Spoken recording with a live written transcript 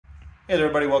Hey there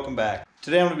everybody, welcome back.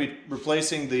 Today I'm going to be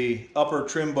replacing the upper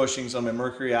trim bushings on my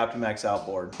Mercury Optimax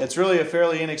outboard. It's really a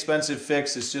fairly inexpensive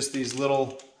fix. It's just these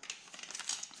little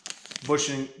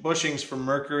bushings from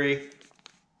Mercury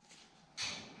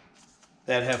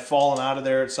that have fallen out of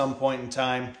there at some point in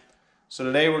time. So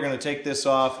today we're going to take this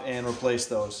off and replace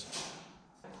those.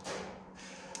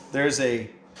 There's a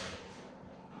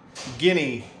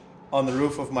guinea on the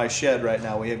roof of my shed right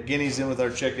now. We have guineas in with our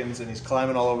chickens and he's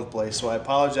climbing all over the place, so I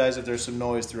apologize if there's some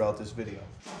noise throughout this video.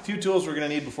 A few tools we're going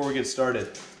to need before we get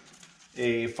started.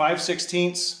 A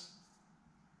 5/16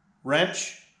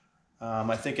 wrench.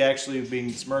 I think actually being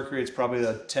it's Mercury, it's probably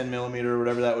the 10mm or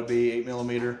whatever that would be,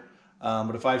 8mm.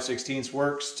 But a 5/16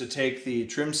 works. To take the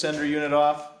trim sender unit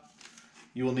off,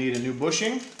 you will need a new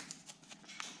bushing.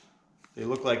 They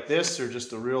look like this. They're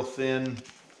just a real thin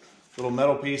little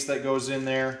metal piece that goes in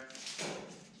there.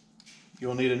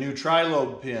 You'll need a new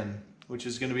tri-lobe pin, which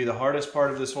is going to be the hardest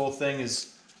part of this whole thing,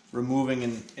 is removing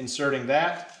and inserting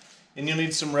that. And you'll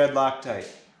need some red Loctite.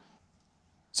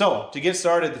 So, to get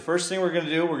started, the first thing we're going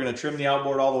to do, we're going to trim the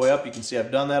outboard all the way up. You can see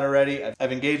I've done that already.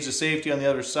 I've engaged the safety on the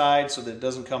other side so that it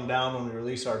doesn't come down when we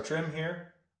release our trim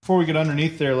here. Before we get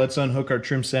underneath there, let's unhook our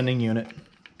trim sending unit.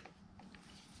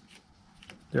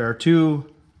 There are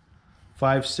two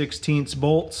 5/16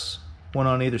 bolts, one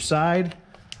on either side.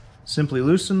 Simply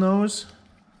loosen those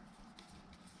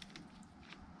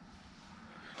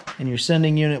and your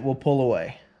sending unit will pull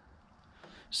away.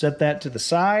 Set that to the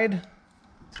side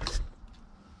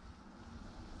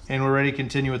and we're ready to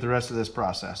continue with the rest of this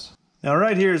process. Now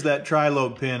right here is that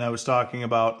tri-lobe pin I was talking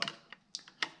about.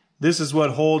 This is what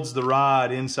holds the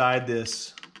rod inside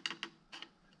this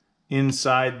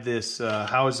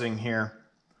housing here.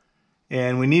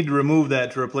 And we need to remove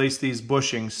that to replace these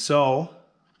bushings. So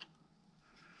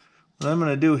what I'm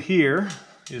going to do here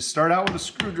is start out with a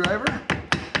screwdriver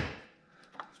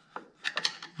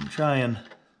and try and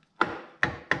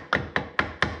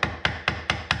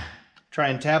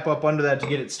tap up under that to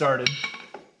get it started.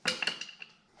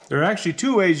 There are actually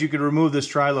two ways you could remove this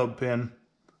tri-lobe pin.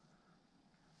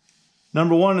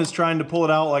 Number one is trying to pull it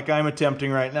out like I'm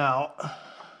attempting right now.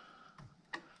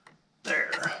 There,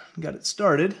 got it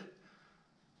started.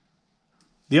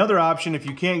 The other option, if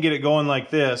you can't get it going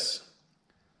like this,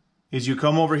 is you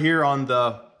come over here on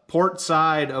the port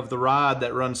side of the rod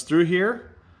that runs through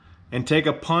here and take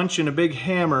a punch and a big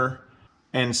hammer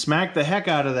and smack the heck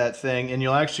out of that thing, and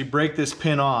you'll actually break this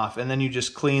pin off, and then you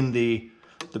just clean the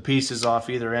pieces off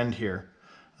either end here.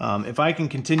 If I can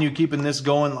continue keeping this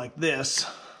going like this,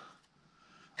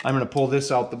 I'm going to pull this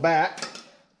out the back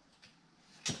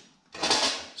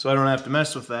so I don't have to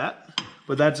mess with that.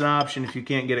 But that's an option if you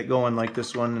can't get it going like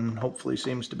this one, and hopefully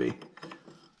seems to be.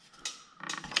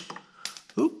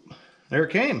 Oop, there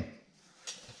it came.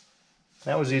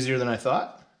 That was easier than I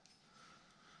thought.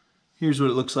 Here's what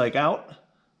it looks like out.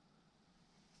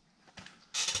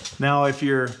 Now if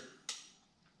you're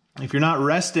not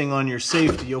resting on your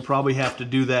safety, you'll probably have to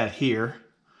do that here.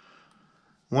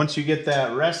 Once you get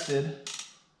that rested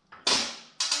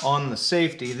on the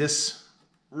safety, this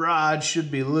rod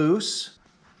should be loose.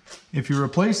 If you're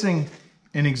replacing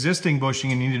an existing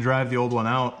bushing and you need to drive the old one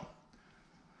out,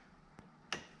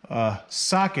 a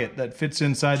socket that fits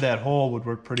inside that hole would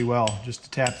work pretty well, just to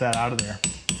tap that out of there.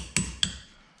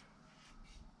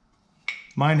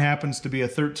 Mine happens to be a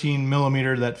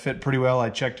 13mm that fit pretty well. I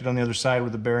checked it on the other side where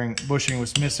the bushing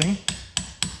was missing.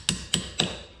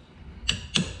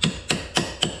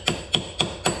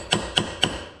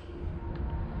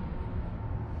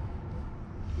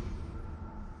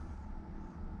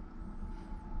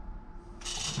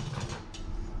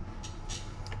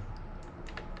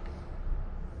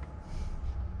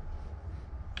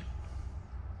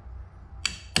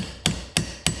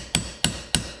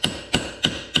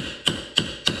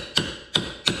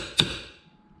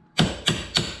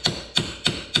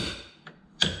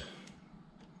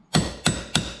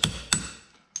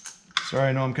 Sorry,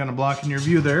 I know I'm kind of blocking your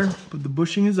view there, but the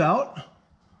bushing is out.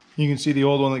 You can see the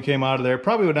old one that came out of there.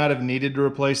 Probably would not have needed to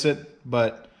replace it,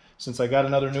 but since I got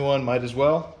another new one, might as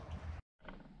well.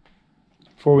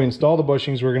 Before we install the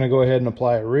bushings, we're going to go ahead and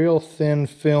apply a real thin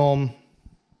film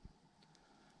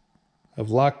of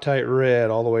Loctite red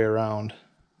all the way around.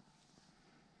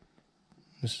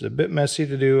 This is a bit messy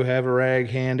to do. Have a rag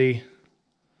handy.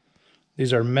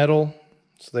 These are metal,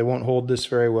 so they won't hold this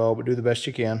very well, but do the best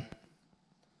you can.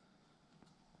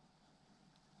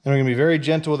 And we're going to be very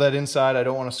gentle with that inside. I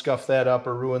don't want to scuff that up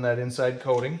or ruin that inside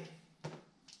coating.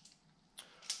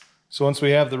 So once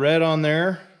we have the red on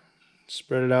there,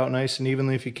 spread it out nice and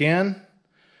evenly if you can.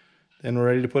 Then we're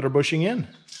ready to put our bushing in.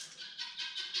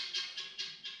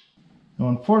 Now,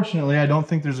 unfortunately, I don't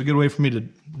think there's a good way for me to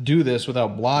do this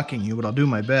without blocking you, but I'll do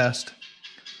my best.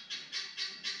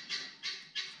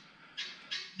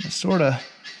 I sort of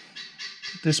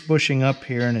put this bushing up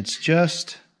here, and it's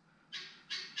just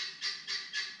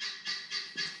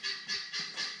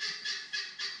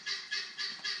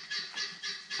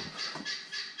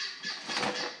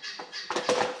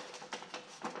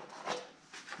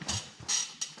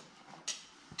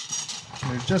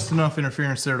there's just enough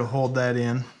interference there to hold that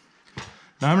in.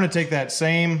 Now I'm going to take that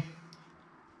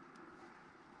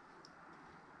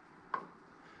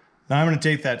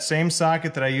same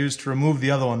socket that I used to remove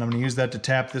the other one. I'm going to use that to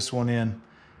tap this one in.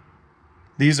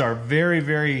 These are very,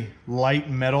 very light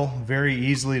metal, very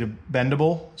easily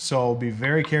bendable, so be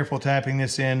very careful tapping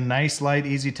this in. Nice, light,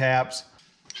 easy taps.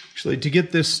 Actually, to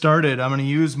get this started, I'm going to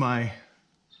use my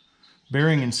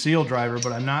bearing and seal driver,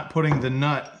 but I'm not putting the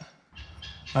nut.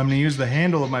 I'm going to use the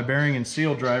handle of my bearing and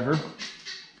seal driver.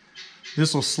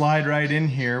 This will slide right in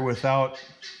here without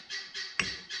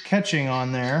catching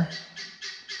on there.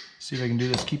 See if I can do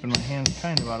this keeping my hands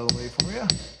kind of out of the way for you.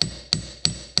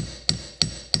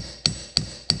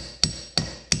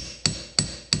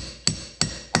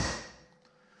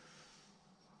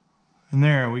 And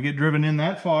there, we get driven in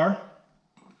that far.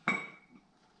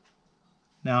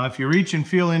 Now if you reach and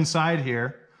feel inside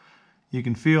here, you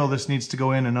can feel this needs to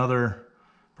go in another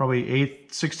probably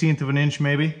 1/16 of an inch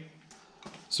maybe.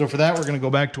 So for that, we're going to go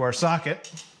back to our socket.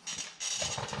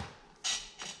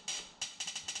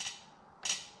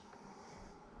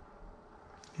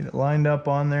 Get it lined up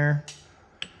on there,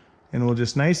 and we'll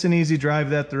just nice and easy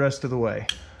drive that the rest of the way.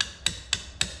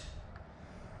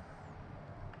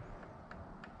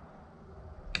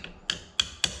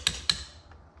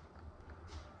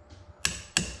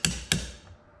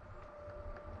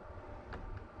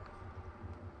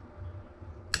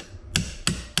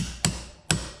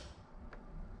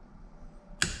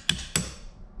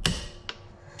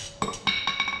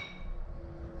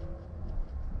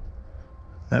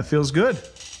 That feels good.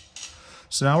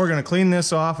 So now we're going to clean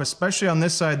this off, especially on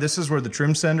this side. This is where the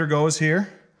trim sender goes here.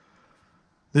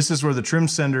 This is where the trim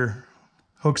sender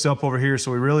hooks up over here, so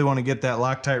we really want to get that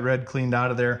Loctite red cleaned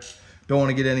out of there. Don't want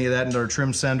to get any of that into our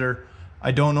trim sender.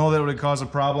 I don't know that it would cause a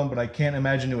problem, but I can't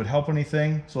imagine it would help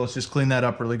anything, so let's just clean that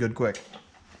up really good quick.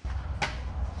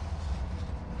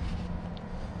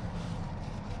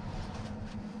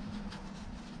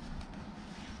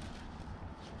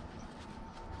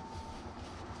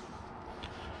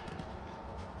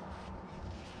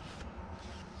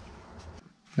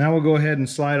 Now we'll go ahead and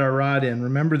slide our rod in.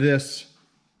 Remember, this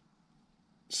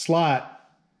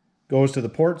slot goes to the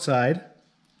port side.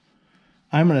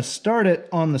 I'm going to start it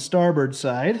on the starboard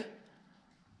side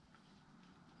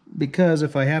because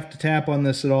if I have to tap on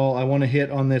this at all, I want to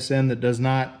hit on this end that does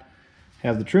not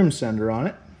have the trim sender on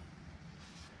it.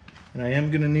 And I am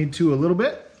going to need to a little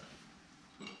bit.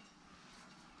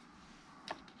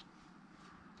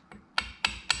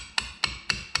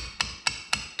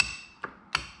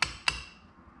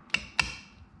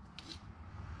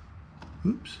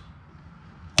 Oops.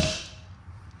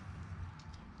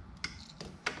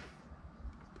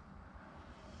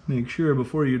 Make sure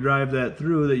before you drive that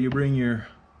through that you bring your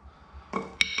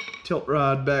tilt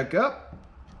rod back up.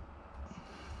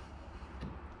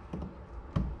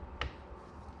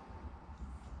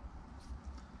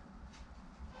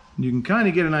 You can kind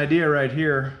of get an idea right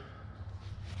here.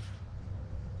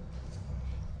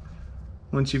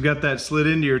 Once you've got that slid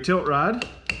into your tilt rod,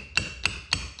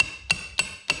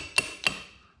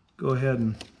 go ahead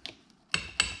and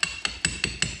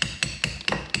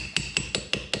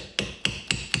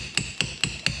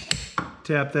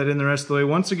tap that in the rest of the way.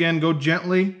 Once again, go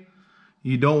gently.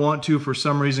 You don't want to, for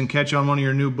some reason, catch on one of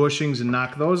your new bushings and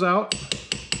knock those out.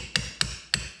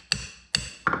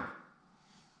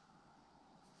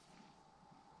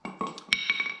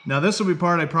 Now this will be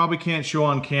part I probably can't show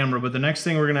on camera, but the next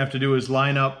thing we're going to have to do is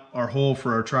line up our hole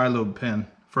for our tri-lobe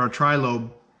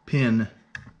pin.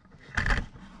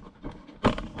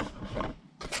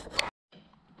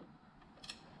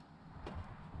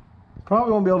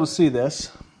 Probably won't be able to see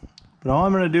this, but all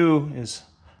I'm going to do is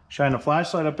shine a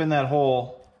flashlight up in that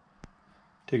hole,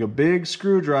 take a big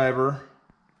screwdriver,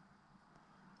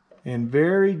 and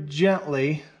very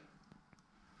gently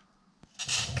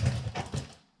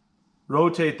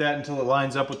rotate that until it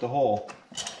lines up with the hole.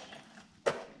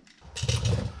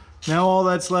 Now all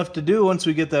that's left to do once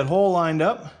we get that hole lined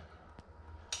up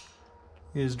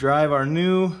is drive our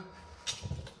new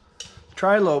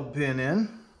tri-lobe pin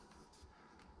in.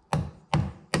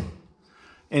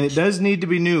 And it does need to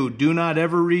be new. Do not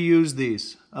ever reuse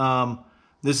these.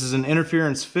 This is an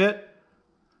interference fit,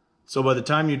 So by the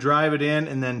time you drive it in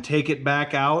and then take it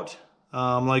back out,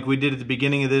 like we did at the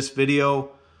beginning of this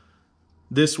video,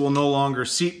 this will no longer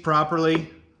seat properly.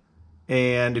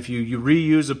 And if you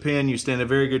reuse a pin, you stand a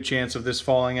very good chance of this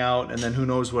falling out, and then who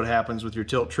knows what happens with your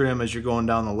tilt trim as you're going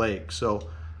down the lake. So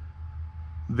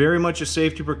very much a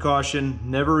safety precaution.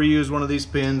 Never reuse one of these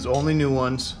pins, only new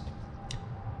ones.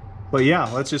 But yeah,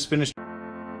 let's just finish.